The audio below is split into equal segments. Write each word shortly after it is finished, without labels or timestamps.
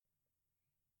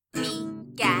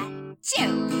Pikachu!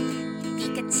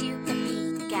 Pikachu ka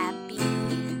Pika-Pee.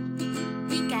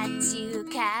 Pikachu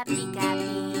ka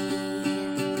Pika-Pee.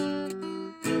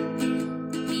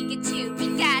 Pikachu,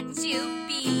 Pikachu,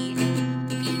 Pee.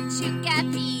 Pichu ka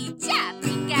Pija,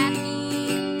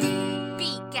 Pika-Pee.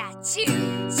 Pikachu,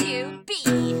 Chu,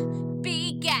 Pee.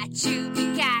 Pikachu,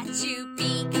 Pikachu,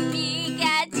 Pika,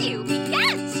 Pikachu,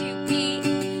 Pikachu, Pee.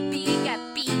 Pika,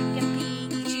 Pika,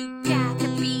 Pichu, Kaka,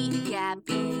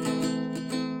 Pika-Pee.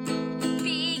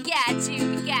 Pikachu,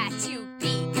 Pikachu,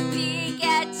 Pika,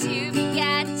 Pikachu,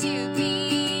 Pikachu,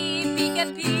 Pee. Pika,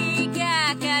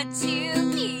 Pikachu,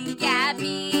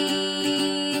 Pika-Pee.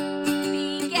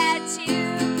 Pikachu,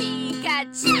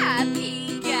 Pikachu,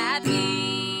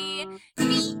 Pika-Pee.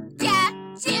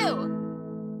 Pikachu!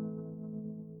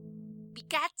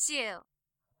 Pikachu!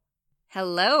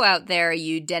 Hello out there,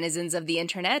 you denizens of the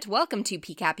internet. Welcome to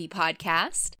Pikapi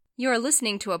Podcast. You're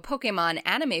listening to a Pokemon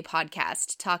anime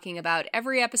podcast talking about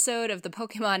every episode of the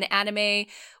Pokemon anime,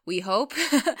 we hope.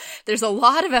 There's a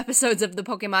lot of episodes of the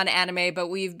Pokemon anime, but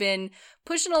we've been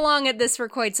pushing along at this for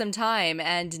quite some time,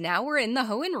 and now we're in the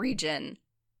Hoenn region.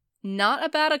 Not a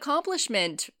bad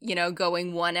accomplishment,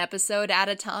 going one episode at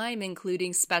a time,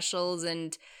 including specials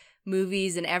and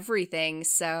movies and everything,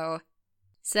 So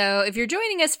if you're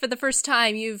joining us for the first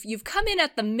time, you've come in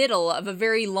at the middle of a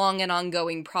very long and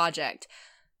ongoing project.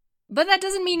 But that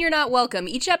doesn't mean you're not welcome.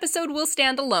 Each episode will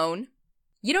stand alone.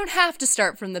 You don't have to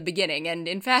start from the beginning, and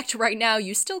in fact, right now,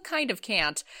 you still kind of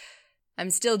can't. I'm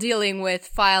still dealing with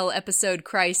file episode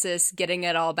crisis, getting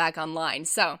it all back online,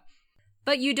 so.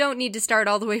 But you don't need to start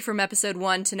all the way from episode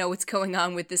 1 to know what's going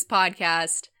on with this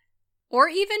podcast. Or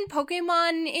even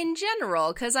Pokemon in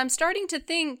general, because I'm starting to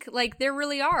think, there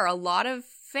really are a lot of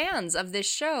fans of this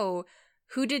show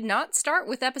who did not start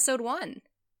with episode 1.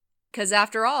 Because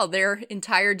after all, their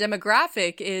entire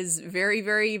demographic is very,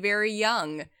 very, very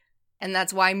young. And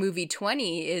that's why movie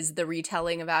 20 is the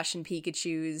retelling of Ash and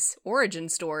Pikachu's origin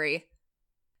story.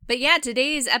 But yeah,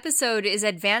 today's episode is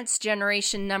Advanced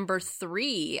Generation number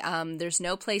 3. There's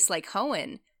no place like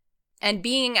Hoenn. And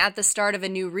being at the start of a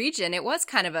new region, it was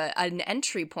kind of an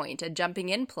entry point, a jumping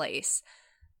in place.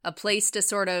 A place to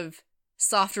sort of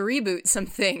soft reboot some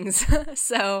things.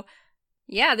 So,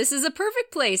 yeah, this is a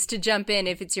perfect place to jump in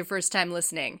if it's your first time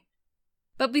listening.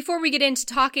 But before we get into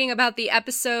talking about the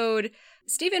episode,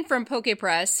 Steven from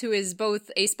PokePress, who is both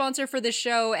a sponsor for the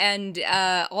show and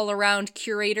all-around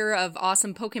curator of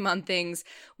awesome Pokemon things,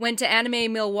 went to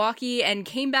Anime Milwaukee and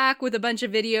came back with a bunch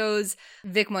of videos.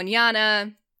 Vic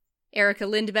Moniana, Erica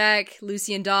Lindbeck,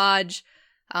 Lucian Dodge,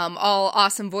 all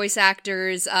awesome voice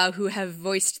actors who have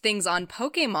voiced things on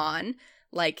Pokemon,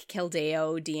 like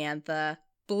Keldeo, Diantha,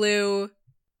 Blue.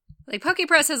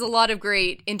 PokePress has a lot of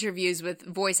great interviews with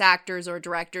voice actors or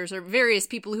directors or various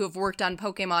people who have worked on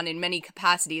Pokemon in many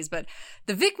capacities, but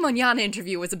the Vic Moniana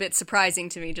interview was a bit surprising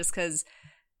to me just because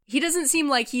he doesn't seem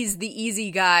like he's the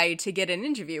easy guy to get an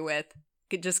interview with,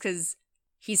 just because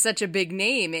he's such a big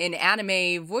name in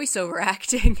anime voiceover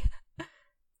acting.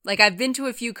 I've been to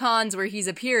a few cons where he's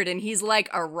appeared and he's like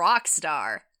a rock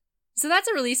star. So that's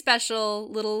a really special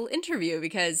little interview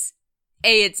because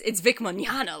it's Vic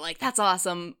Moniana, that's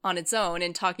awesome on its own,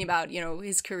 and talking about,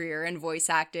 his career and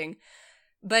voice acting.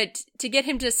 But to get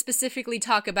him to specifically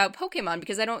talk about Pokemon,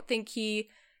 because I don't think he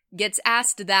gets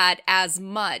asked that as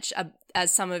much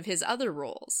as some of his other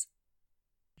roles.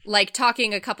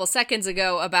 Talking a couple seconds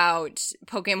ago about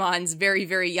Pokemon's very,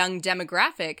 very young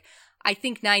demographic, I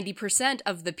think 90%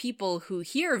 of the people who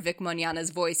hear Vic Moniana's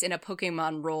voice in a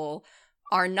Pokemon role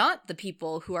are not the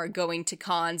people who are going to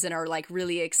cons and are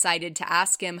really excited to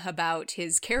ask him about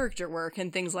his character work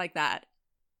and things like that.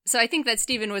 So I think that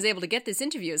Steven was able to get this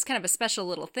interview as kind of a special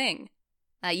little thing.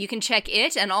 You can check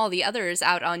it and all the others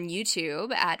out on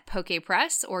YouTube at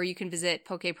PokePress, or you can visit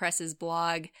PokePress's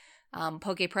blog,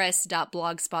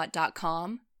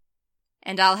 pokepress.blogspot.com.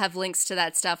 And I'll have links to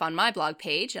that stuff on my blog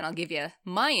page, and I'll give you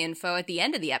my info at the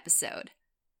end of the episode.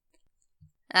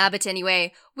 But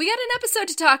anyway, we got an episode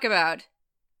to talk about.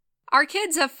 Our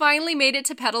kids have finally made it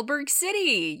to Petalburg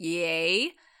City!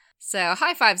 Yay! So,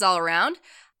 high fives all around.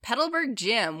 Petalburg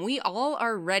Gym, we all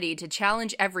are ready to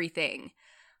challenge everything.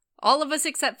 All of us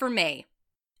except for May.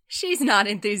 She's not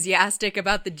enthusiastic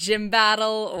about the gym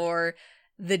battle or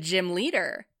the gym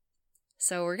leader.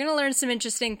 So we're going to learn some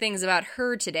interesting things about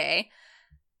her today.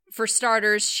 For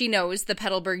starters, she knows the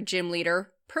Petalburg gym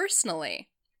leader personally.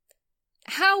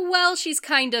 How well, she's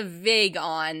kind of vague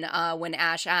on when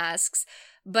Ash asks,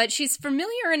 but she's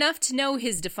familiar enough to know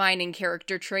his defining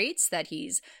character traits, that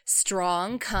he's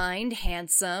strong, kind,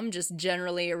 handsome, just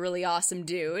generally a really awesome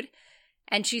dude.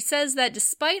 And she says that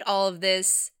despite all of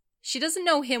this, She doesn't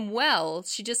know him well,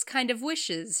 she just kind of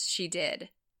wishes she did.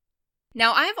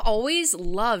 Now, I've always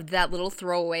loved that little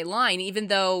throwaway line, even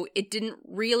though it didn't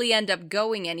really end up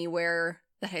going anywhere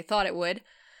that I thought it would.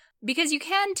 Because you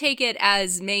can take it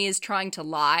as May is trying to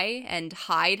lie and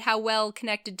hide how well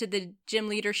connected to the gym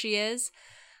leader she is.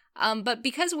 But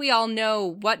because we all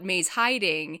know what May's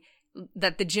hiding,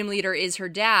 that the gym leader is her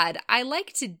dad, I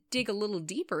like to dig a little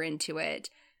deeper into it.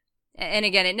 And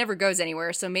again, it never goes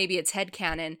anywhere, so maybe it's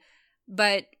headcanon.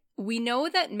 But we know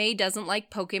that May doesn't like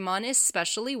Pokemon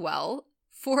especially well,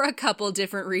 for a couple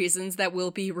different reasons that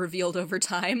will be revealed over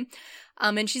time.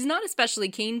 And she's not especially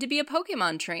keen to be a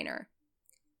Pokemon trainer.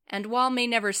 And while May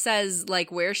never says,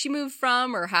 like, where she moved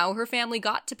from or how her family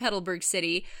got to Petalburg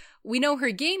City, we know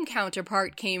her game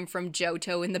counterpart came from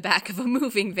Johto in the back of a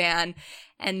moving van,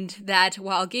 and that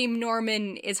while Game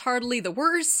Norman is hardly the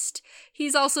worst,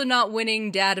 he's also not winning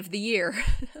Dad of the Year.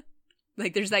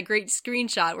 Like, there's that great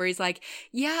screenshot where he's like,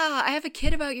 yeah, I have a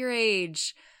kid about your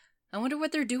age. I wonder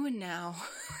what they're doing now.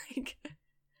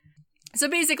 So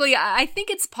basically, I think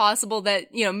it's possible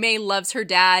that, May loves her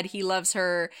dad, he loves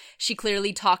her, she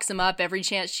clearly talks him up every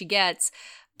chance she gets,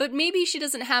 but maybe she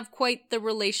doesn't have quite the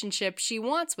relationship she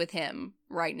wants with him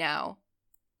right now.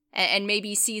 And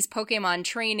maybe sees Pokemon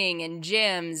training and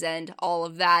gyms and all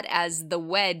of that as the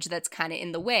wedge that's kind of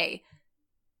in the way.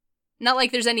 Not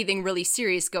like there's anything really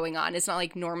serious going on. It's not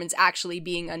like Norman's actually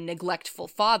being a neglectful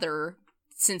father,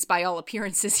 since by all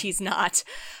appearances he's not.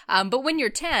 But when you're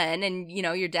 10 and,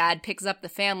 your dad picks up the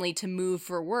family to move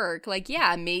for work,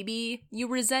 maybe you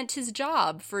resent his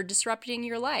job for disrupting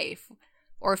your life.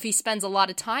 Or if he spends a lot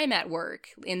of time at work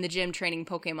in the gym training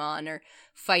Pokemon or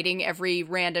fighting every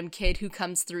random kid who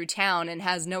comes through town and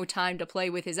has no time to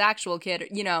play with his actual kid,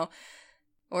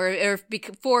 or if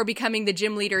before becoming the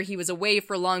gym leader, he was away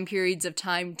for long periods of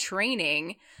time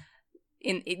training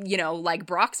like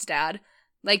Brock's dad.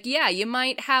 You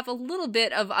might have a little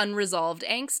bit of unresolved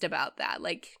angst about that.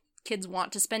 Kids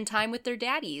want to spend time with their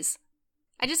daddies.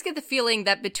 I just get the feeling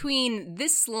that between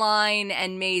this line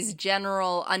and May's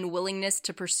general unwillingness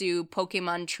to pursue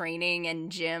Pokemon training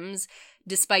and gyms,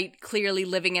 despite clearly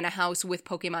living in a house with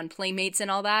Pokemon playmates and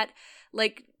all that,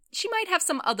 she might have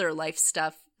some other life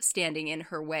stuff standing in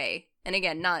her way. And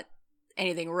again, not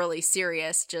anything really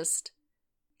serious, just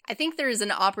I think there is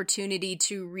an opportunity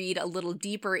to read a little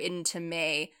deeper into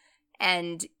May,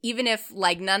 and even if,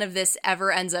 none of this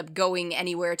ever ends up going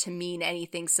anywhere to mean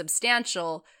anything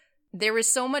substantial, there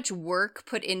is so much work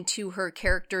put into her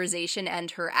characterization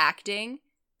and her acting.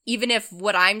 Even if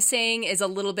what I'm saying is a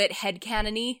little bit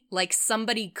headcanon-y,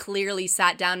 somebody clearly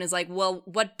sat down and is like, well,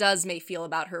 what does May feel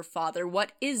about her father?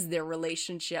 What is their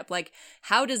relationship?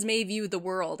 How does May view the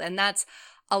world? And that's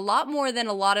a lot more than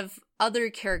a lot of other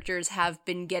characters have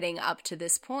been getting up to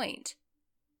this point.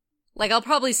 I'll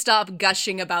probably stop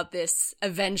gushing about this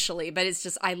eventually, but it's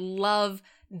just, I love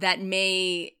that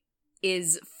May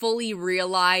is fully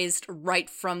realized right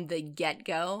from the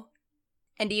get-go.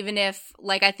 And even if,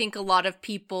 I think a lot of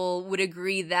people would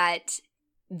agree that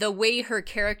the way her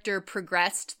character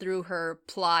progressed through her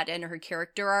plot and her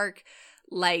character arc,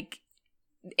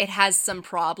 it has some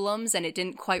problems and it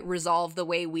didn't quite resolve the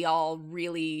way we all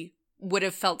really would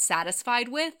have felt satisfied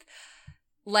with.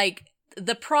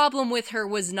 The problem with her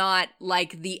was not,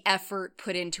 the effort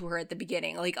put into her at the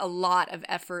beginning. A lot of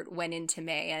effort went into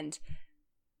May,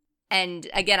 and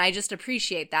again, I just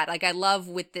appreciate that. I love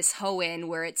with this Hoenn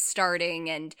where it's starting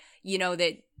and,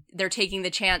 that they're taking the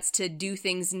chance to do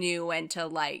things new and to,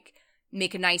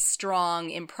 make a nice, strong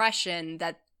impression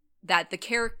that the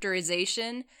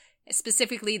characterization,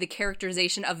 specifically the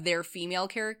characterization of their female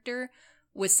character,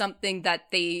 was something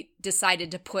that they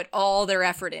decided to put all their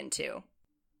effort into.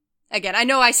 Again, I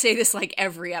know I say this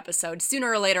every episode.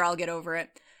 Sooner or later, I'll get over it.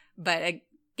 But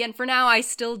again, for now, I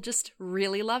still just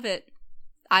really love it.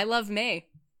 I love May.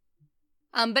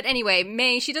 But anyway,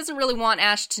 May, she doesn't really want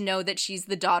Ash to know that she's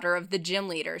the daughter of the gym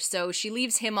leader, so she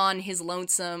leaves him on his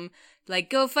lonesome,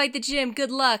 go fight the gym,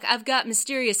 good luck, I've got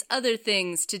mysterious other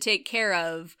things to take care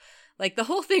of. The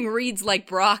whole thing reads like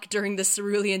Brock during the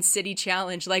Cerulean City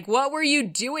Challenge. What were you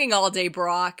doing all day,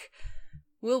 Brock?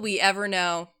 Will we ever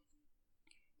know?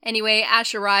 Anyway,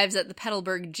 Ash arrives at the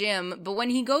Petalburg gym, but when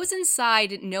he goes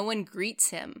inside, no one greets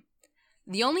him.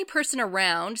 The only person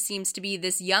around seems to be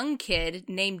this young kid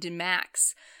named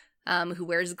Max, who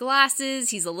wears glasses,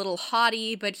 he's a little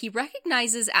haughty, but he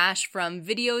recognizes Ash from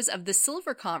videos of the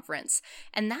Silver Conference,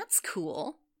 and that's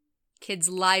cool. Kids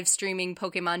live streaming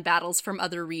Pokemon battles from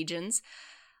other regions.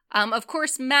 Of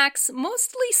course, Max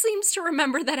mostly seems to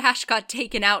remember that Ash got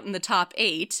taken out in the top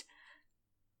 8.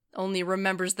 Only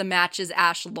remembers the matches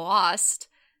Ash lost.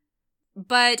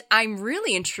 But I'm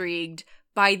really intrigued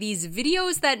by these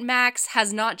videos that Max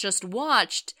has not just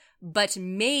watched, but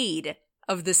made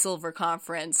of the Silver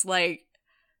Conference. Like,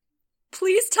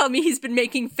 please tell me he's been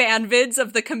making fan vids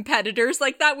of the competitors.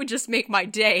 Like, that would just make my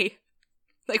day.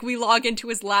 Like, we log into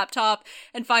his laptop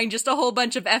and find just a whole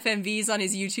bunch of FMVs on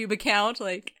his YouTube account.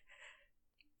 Like,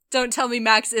 don't tell me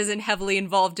Max isn't heavily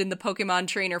involved in the Pokemon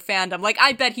trainer fandom. Like,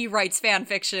 I bet he writes fan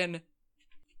fiction.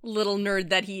 Little nerd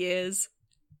that he is.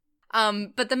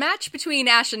 But the match between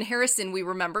Ash and Harrison, we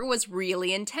remember, was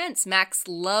really intense. Max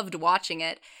loved watching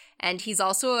it. And he's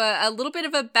also a little bit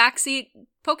of a backseat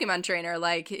Pokemon trainer.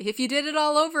 Like, if you did it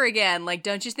all over again, like,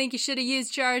 don't you think you should have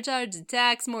used Charizard's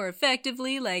attacks more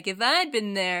effectively? Like, if I'd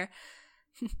been there.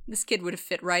 This kid would have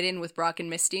fit right in with Brock and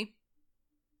Misty,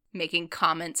 making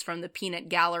comments from the peanut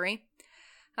gallery.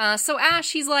 So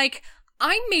Ash, he's like,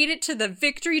 I made it to the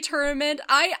victory tournament.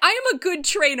 I am a good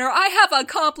trainer. I have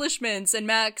accomplishments. And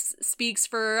Max speaks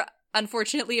for,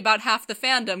 unfortunately, about half the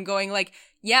fandom, going like,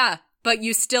 yeah, but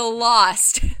you still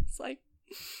lost. It's like,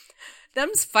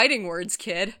 them's fighting words,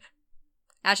 kid.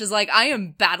 Ash is like, I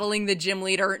am battling the gym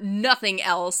leader, nothing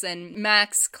else. And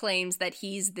Max claims that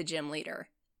he's the gym leader.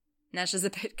 And Ash is a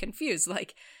bit confused,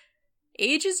 like,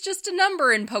 age is just a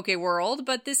number in Pokeworld,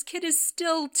 but this kid is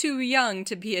still too young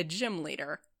to be a gym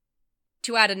leader.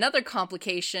 To add another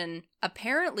complication,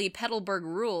 apparently Petalburg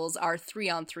rules are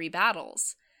 3-on-3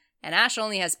 battles, and Ash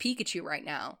only has Pikachu right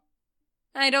now.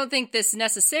 I don't think this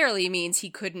necessarily means he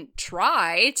couldn't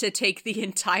try to take the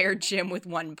entire gym with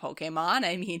one Pokemon.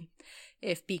 I mean,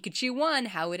 if Pikachu won,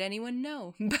 how would anyone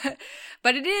know?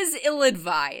 But it is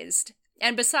ill-advised.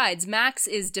 And besides, Max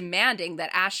is demanding that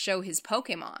Ash show his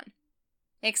Pokemon.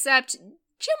 Except,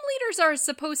 gym leaders are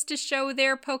supposed to show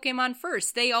their Pokemon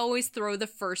first. They always throw the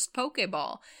first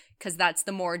Pokeball, because that's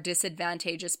the more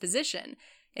disadvantageous position.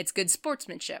 It's good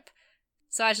sportsmanship.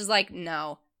 So Ash is like,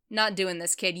 no, not doing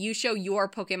this, kid. You show your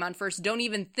Pokemon first. Don't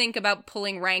even think about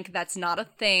pulling rank. That's not a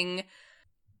thing.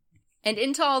 And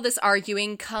into all this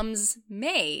arguing comes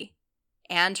May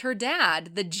and her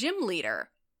dad, the gym leader,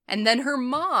 and then her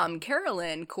mom,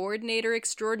 Carolyn, coordinator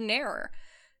extraordinaire.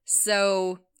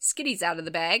 So Skitty's out of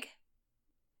the bag.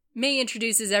 May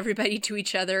introduces everybody to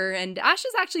each other, and Ash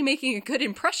is actually making a good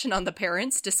impression on the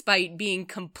parents, despite being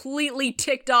completely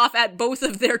ticked off at both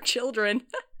of their children.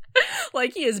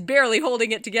 Like, he is barely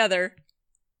holding it together.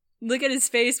 Look at his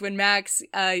face when Max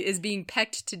is being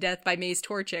pecked to death by May's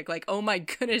Torchic. Like, oh my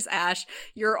goodness, Ash,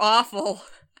 you're awful.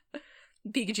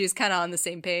 Pikachu's kind of on the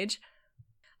same page.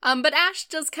 But Ash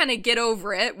does kind of get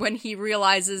over it when he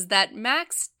realizes that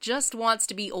Max just wants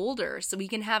to be older so he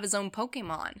can have his own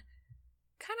Pokemon.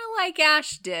 Kind of like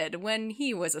Ash did when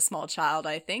he was a small child,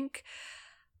 I think.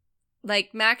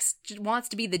 Like, Max wants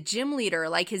to be the gym leader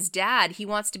like his dad. He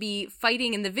wants to be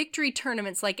fighting in the victory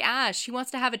tournaments like Ash. He wants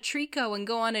to have a Trico and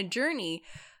go on a journey.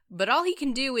 But all he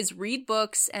can do is read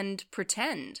books and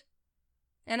pretend.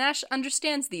 And Ash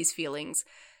understands these feelings.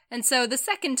 And so the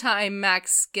second time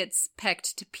Max gets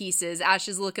pecked to pieces, Ash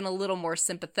is looking a little more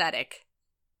sympathetic.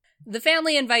 The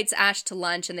family invites Ash to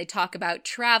lunch and they talk about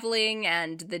traveling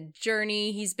and the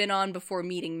journey he's been on before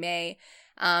meeting May,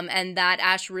 and that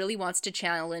Ash really wants to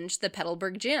challenge the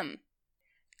Petalburg gym.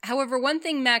 However, one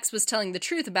thing Max was telling the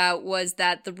truth about was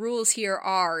that the rules here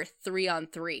are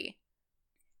 3-on-3.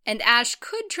 And Ash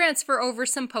could transfer over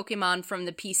some Pokemon from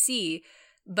the PC,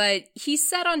 but he's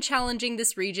set on challenging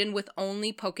this region with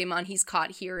only Pokemon he's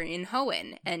caught here in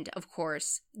Hoenn, and, of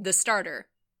course, the starter.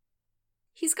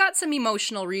 He's got some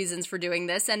emotional reasons for doing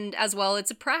this, and as well, it's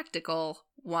a practical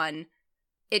one.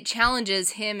 It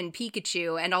challenges him and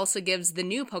Pikachu, and also gives the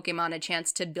new Pokemon a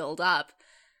chance to build up.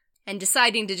 And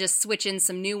deciding to just switch in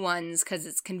some new ones because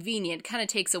it's convenient kind of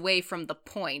takes away from the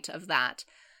point of that.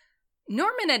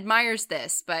 Norman admires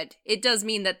this, but it does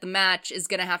mean that the match is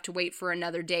going to have to wait for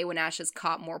another day when Ash has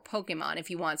caught more Pokemon if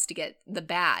he wants to get the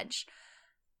badge.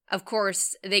 Of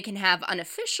course, they can have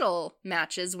unofficial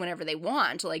matches whenever they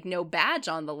want, like no badge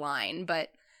on the line, but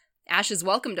Ash is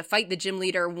welcome to fight the gym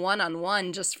leader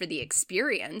one-on-one just for the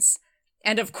experience.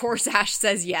 And of course Ash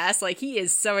says yes, like he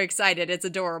is so excited, it's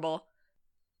adorable.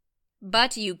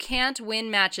 But you can't win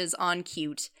matches on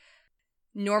cute.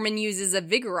 Norman uses a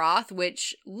Vigoroth,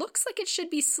 which looks like it should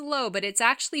be slow, but it's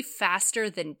actually faster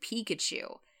than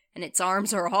Pikachu. And its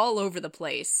arms are all over the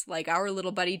place, like our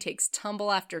little buddy takes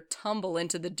tumble after tumble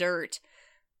into the dirt.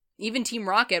 Even Team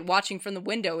Rocket, watching from the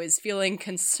window, is feeling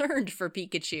concerned for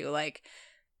Pikachu, like,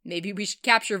 maybe we should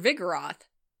capture Vigoroth.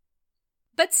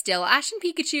 But still, Ash and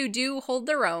Pikachu do hold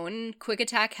their own, Quick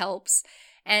Attack helps,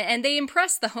 and they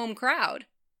impress the home crowd.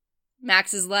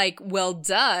 Max is like, well,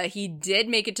 duh, he did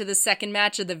make it to the second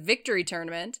match of the victory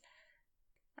tournament.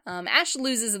 Ash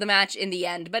loses the match in the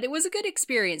end, but it was a good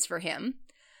experience for him.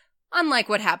 Unlike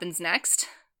what happens next.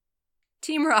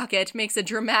 Team Rocket makes a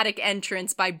dramatic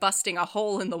entrance by busting a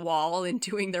hole in the wall and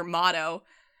doing their motto.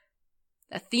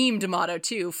 A themed motto,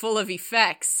 too, full of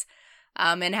effects.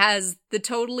 And has the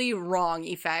totally wrong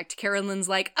effect. Carolyn's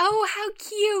like, "Oh, how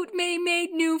cute, May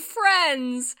made new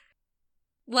friends!"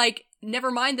 Like, never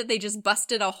mind that they just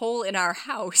busted a hole in our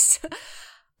house.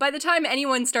 By the time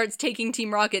anyone starts taking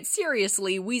Team Rocket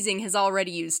seriously, Weezing has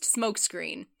already used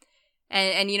Smokescreen.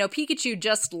 And you know, Pikachu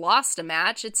just lost a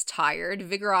match. It's tired.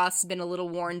 Vigoroth's been a little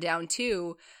worn down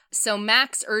too. So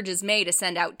Max urges May to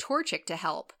send out Torchic to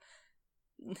help.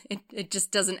 It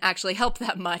just doesn't actually help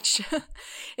that much.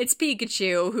 It's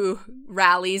Pikachu who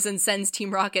rallies and sends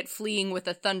Team Rocket fleeing with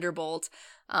a Thunderbolt.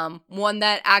 One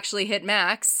that actually hit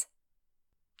Max.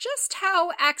 Just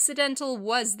how accidental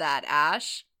was that,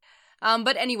 Ash?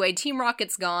 But anyway, Team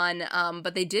Rocket's gone,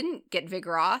 but they didn't get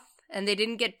Vigoroth, and they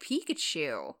didn't get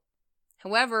Pikachu.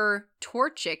 However,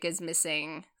 Torchic is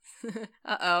missing.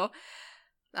 Uh-oh.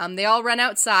 They all run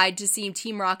outside to see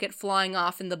Team Rocket flying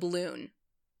off in the balloon.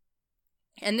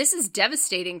 And this is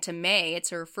devastating to May.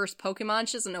 It's her first Pokemon.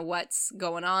 She doesn't know what's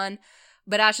going on.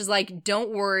 But Ash is like,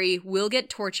 "Don't worry, we'll get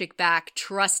Torchic back.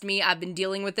 Trust me, I've been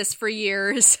dealing with this for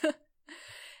years."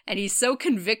 And he's so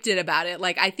convicted about it.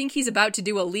 Like, I think he's about to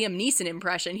do a Liam Neeson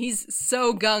impression. He's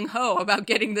so gung-ho about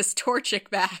getting this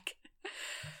Torchic back.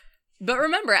 But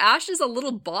remember, Ash is a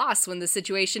little boss when the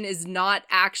situation is not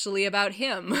actually about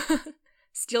him.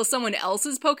 Steal someone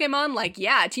else's Pokemon? Like,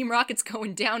 yeah, Team Rocket's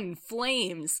going down in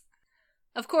flames.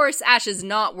 Of course, Ash is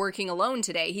not working alone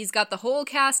today. He's got the whole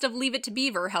cast of Leave It to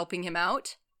Beaver helping him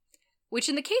out. Which,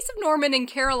 in the case of Norman and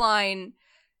Caroline,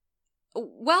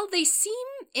 well, they seem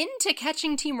into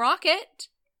catching Team Rocket.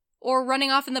 Or running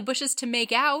off in the bushes to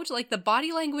make out. Like, the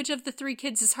body language of the three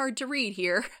kids is hard to read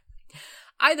here.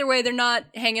 Either way, they're not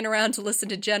hanging around to listen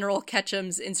to General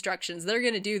Ketchum's instructions. They're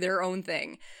going to do their own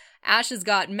thing. Ash has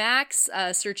got Max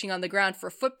searching on the ground for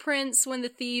footprints when the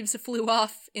thieves flew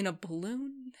off in a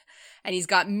balloon. And he's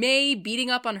got May beating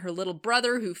up on her little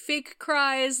brother who fake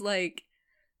cries. Like,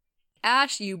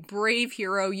 Ash, you brave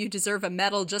hero, you deserve a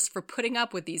medal just for putting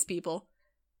up with these people.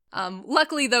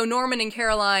 Luckily, though, Norman and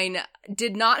Caroline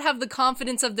did not have the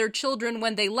confidence of their children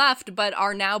when they left, but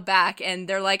are now back. And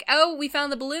they're like, "Oh, we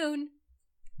found the balloon.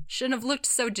 Shouldn't have looked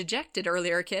so dejected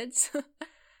earlier, kids."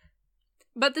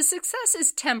 But the success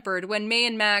is tempered when May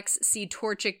and Max see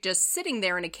Torchic just sitting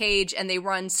there in a cage and they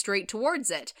run straight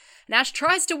towards it. And Ash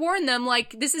tries to warn them,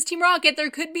 like, "This is Team Rocket, there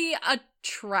could be a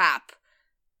trap."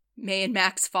 May and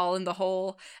Max fall in the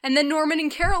hole. And then Norman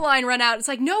and Caroline run out. It's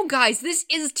like, "No, guys, this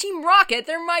is Team Rocket.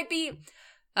 There might be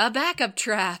a backup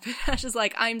trap." And Ash is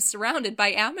like, "I'm surrounded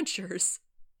by amateurs."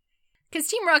 Because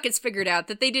Team Rocket's figured out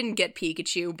that they didn't get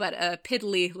Pikachu, but a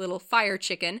piddly little fire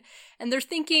chicken, and they're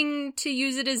thinking to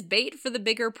use it as bait for the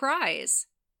bigger prize.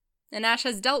 And Ash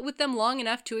has dealt with them long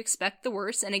enough to expect the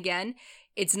worst, and again,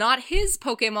 it's not his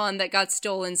Pokemon that got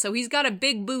stolen, so he's got a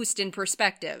big boost in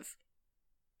perspective.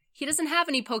 He doesn't have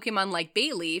any Pokemon like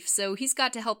Bayleaf, so he's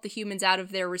got to help the humans out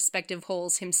of their respective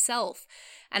holes himself.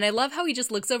 And I love how he just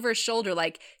looks over his shoulder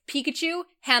like, "Pikachu,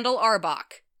 handle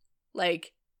Arbok."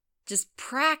 Like, just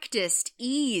practiced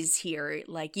ease here.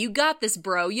 Like, "You got this,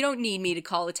 bro. You don't need me to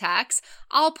call attacks.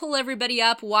 I'll pull everybody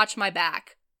up, watch my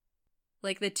back."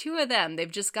 Like, the two of them, they've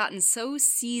just gotten so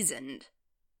seasoned.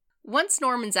 Once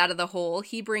Norman's out of the hole,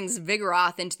 he brings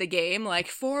Vigoroth into the game, like,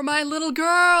 "For my little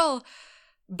girl!"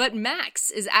 But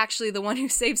Max is actually the one who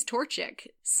saves Torchic,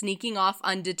 sneaking off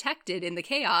undetected in the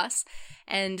chaos.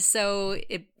 And so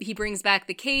he brings back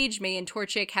the cage. May and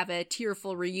Torchic have a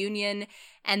tearful reunion,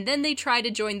 and then they try to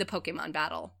join the Pokemon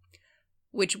battle,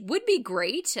 which would be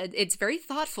great. It's very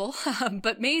thoughtful,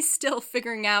 but May's still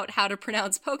figuring out how to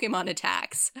pronounce Pokemon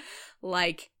attacks,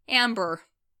 like Amber.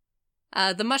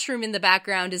 The mushroom in the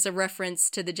background is a reference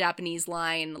to the Japanese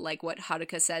line, like what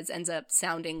Haruka says ends up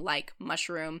sounding like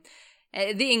mushroom.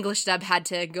 The English dub had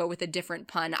to go with a different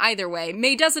pun. Either way,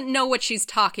 May doesn't know what she's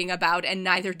talking about, and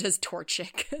neither does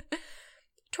Torchic.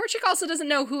 Torchic also doesn't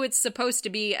know who it's supposed to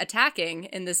be attacking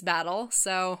in this battle,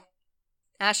 so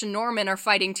Ash and Norman are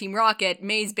fighting Team Rocket.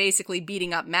 May's basically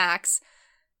beating up Max.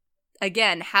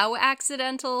 Again, how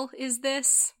accidental is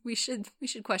this? We should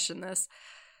question this.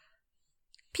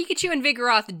 Pikachu and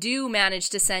Vigoroth do manage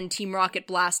to send Team Rocket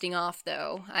blasting off,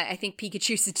 though. I think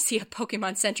Pikachu should see a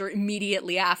Pokemon Center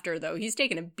immediately after, though. He's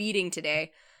taken a beating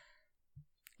today.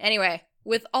 Anyway,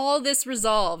 with all this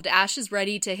resolved, Ash is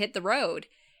ready to hit the road.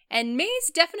 And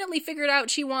May's definitely figured out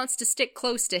she wants to stick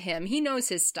close to him. He knows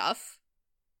his stuff.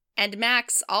 And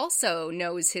Max also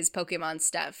knows his Pokemon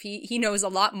stuff. He knows a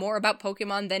lot more about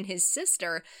Pokemon than his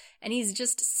sister, and he's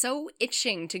just so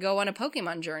itching to go on a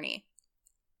Pokemon journey.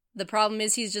 The problem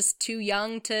is he's just too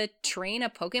young to train a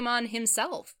Pokemon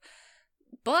himself.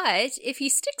 But if he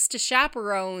sticks to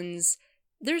chaperones,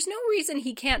 there's no reason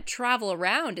he can't travel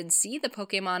around and see the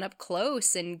Pokemon up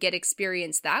close and get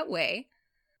experience that way.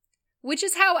 Which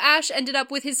is how Ash ended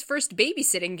up with his first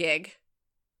babysitting gig.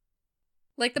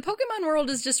 Like, the Pokemon world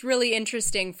is just really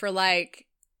interesting for, like,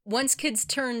 once kids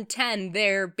turn 10,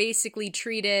 they're basically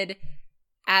treated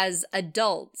as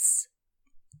adults.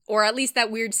 Or at least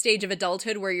that weird stage of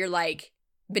adulthood where you're, like,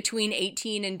 between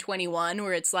 18 and 21,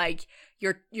 where it's like,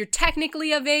 you're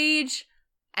technically of age,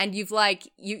 and you've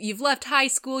left high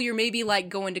school, you're maybe, like,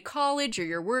 going to college, or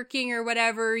you're working or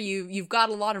whatever, you've got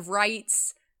a lot of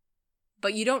rights,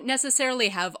 but you don't necessarily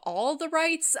have all the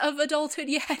rights of adulthood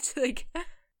yet. Like,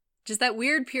 just that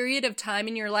weird period of time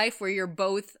in your life where you're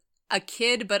both a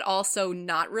kid but also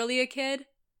not really a kid.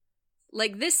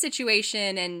 Like, this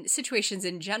situation and situations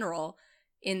in general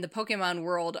in the Pokemon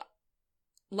world,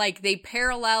 like, they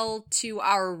parallel to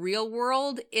our real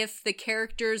world if the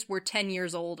characters were 10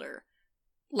 years older.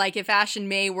 Like, if Ash and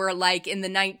May were, like, in the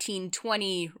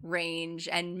 19-20 range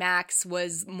and Max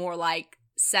was more like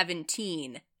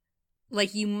 17.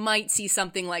 Like, you might see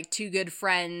something like Two Good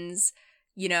Friends,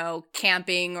 you know,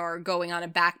 camping or going on a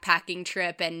backpacking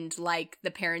trip and, like,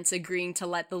 the parents agreeing to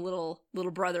let the little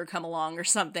brother come along or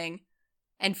something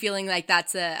and feeling like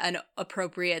that's an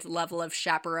appropriate level of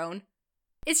chaperone.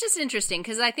 It's just interesting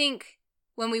because I think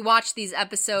when we watch these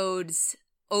episodes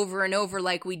over and over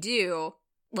like we do,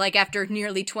 like after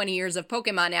nearly 20 years of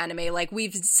Pokemon anime, like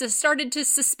we've started to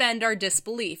suspend our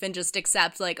disbelief and just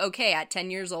accept, like, okay, at 10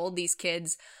 years old, these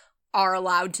kids are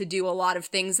allowed to do a lot of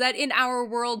things that in our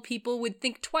world people would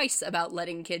think twice about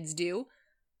letting kids do.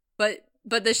 But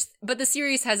the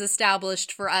series has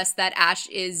established for us that Ash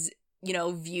is, you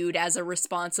know, viewed as a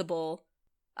responsible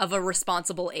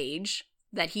age,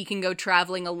 that he can go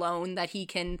traveling alone, that he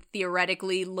can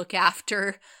theoretically look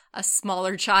after a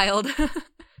smaller child.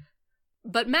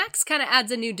 But Max kind of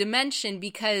adds a new dimension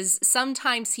because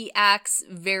sometimes he acts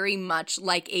very much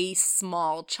like a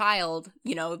small child,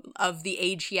 you know, of the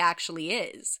age he actually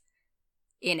is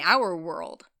in our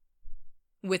world,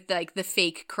 with, like, the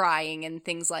fake crying and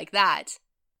things like that.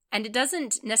 And it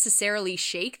doesn't necessarily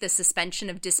shake the suspension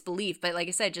of disbelief, but like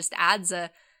I said, just adds a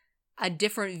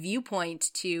different viewpoint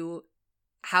to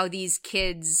how these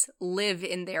kids live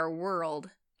in their world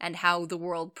and how the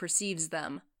world perceives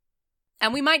them.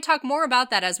 And we might talk more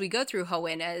about that as we go through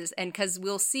Hoenn, and because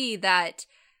we'll see that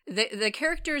the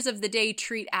characters of the day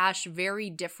treat Ash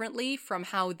very differently from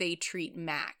how they treat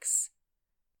Max.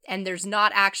 And there's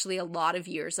not actually a lot of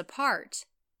years apart.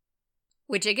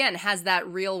 Which, again, has that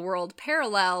real-world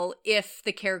parallel if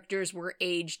the characters were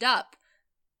aged up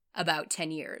about 10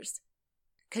 years.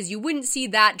 Because you wouldn't see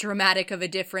that dramatic of a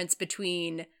difference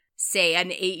between, say,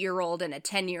 an 8-year-old and a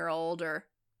 10-year-old, or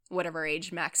whatever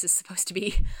age Max is supposed to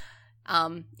be.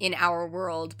 In our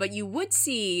world, but you would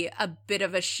see a bit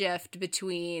of a shift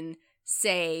between,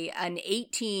 say, an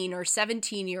 18 or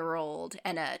 17-year-old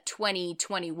and a 20,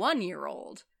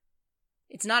 21-year-old.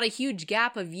 It's not a huge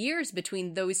gap of years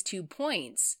between those 2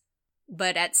 points,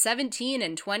 but at 17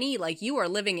 and 20, like, you are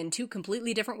living in 2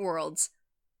 completely different worlds.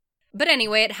 But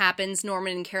anyway, it happens.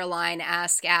 Norman and Caroline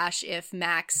ask Ash if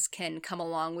Max can come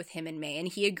along with him and May, and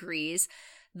he agrees,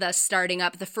 thus starting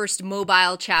up the first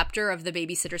mobile chapter of the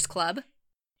Babysitter's Club.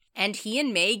 And he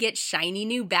and May get shiny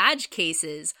new badge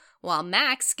cases, while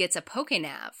Max gets a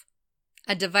Pokénav,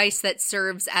 a device that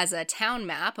serves as a town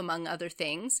map, among other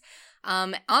things,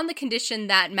 on the condition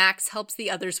that Max helps the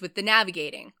others with the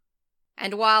navigating.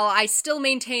 And while I still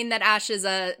maintain that Ash is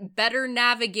a better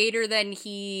navigator than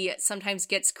he sometimes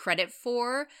gets credit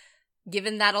for,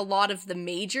 given that a lot of the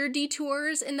major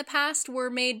detours in the past were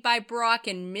made by Brock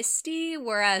and Misty,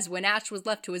 whereas when Ash was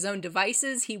left to his own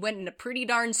devices, he went in a pretty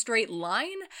darn straight line,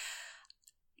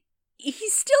 he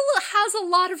still has a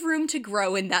lot of room to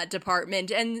grow in that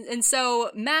department, and so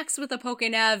Max with a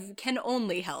Pokénav can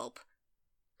only help.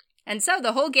 And so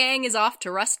the whole gang is off to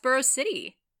Rustboro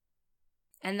City.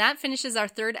 And that finishes our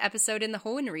 3rd episode in the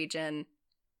Hoenn region.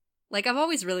 Like, I've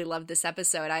always really loved this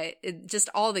episode. Just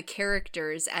all the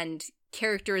characters and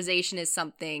characterization is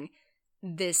something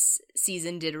this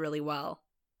season did really well.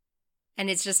 And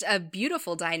it's just a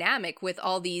beautiful dynamic with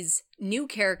all these new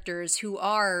characters who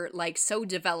are, like, so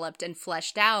developed and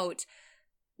fleshed out,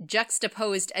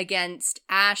 juxtaposed against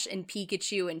Ash and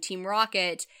Pikachu and Team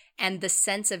Rocket and the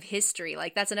sense of history.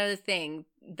 Like, that's another thing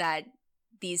that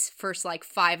these first, like,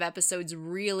 5 episodes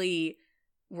really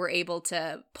were able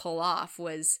to pull off,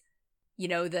 was you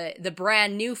know, the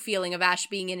brand new feeling of Ash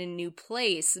being in a new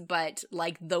place, but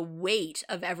like the weight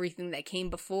of everything that came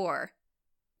before.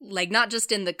 Like not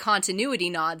just in the continuity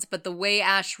nods, but the way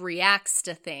Ash reacts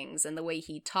to things and the way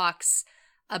he talks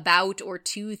about or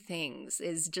to things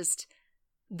is just,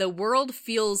 the world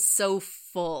feels so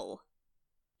full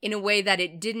in a way that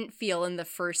it didn't feel in the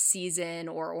first season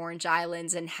or Orange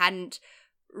Islands and hadn't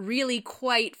really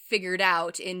quite figured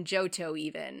out in Johto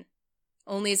even.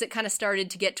 Only as it kind of started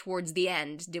to get towards the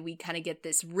end did we kind of get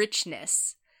this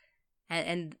richness.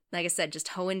 And like I said, just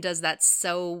Hoenn does that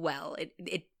so well.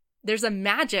 There's a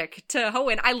magic to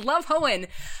Hoenn. I love Hoenn.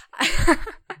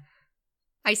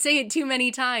 I say it too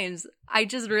many times. I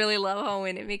just really love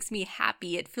Hoenn. It makes me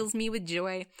happy. It fills me with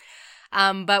joy.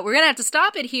 But we're going to have to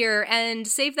stop it here and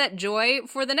save that joy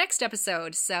for the next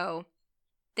episode. So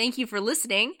thank you for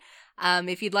listening.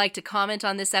 If you'd like to comment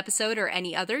on this episode or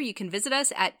any other, you can visit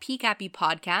us at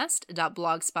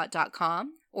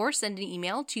pcappypodcast.blogspot.com or send an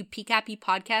email to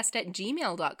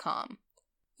pcappypodcast@gmail.com.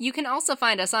 You can also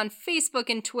find us on Facebook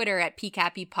and Twitter at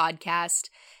pcappypodcast.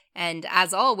 And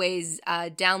as always,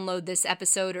 download this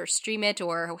episode or stream it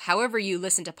or however you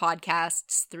listen to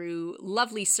podcasts through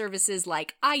lovely services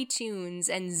like iTunes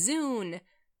and Zune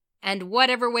and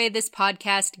whatever way this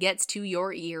podcast gets to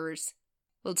your ears.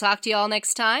 We'll talk to you all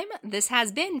next time. This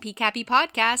has been PCappy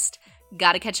Podcast.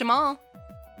 Gotta catch 'em all.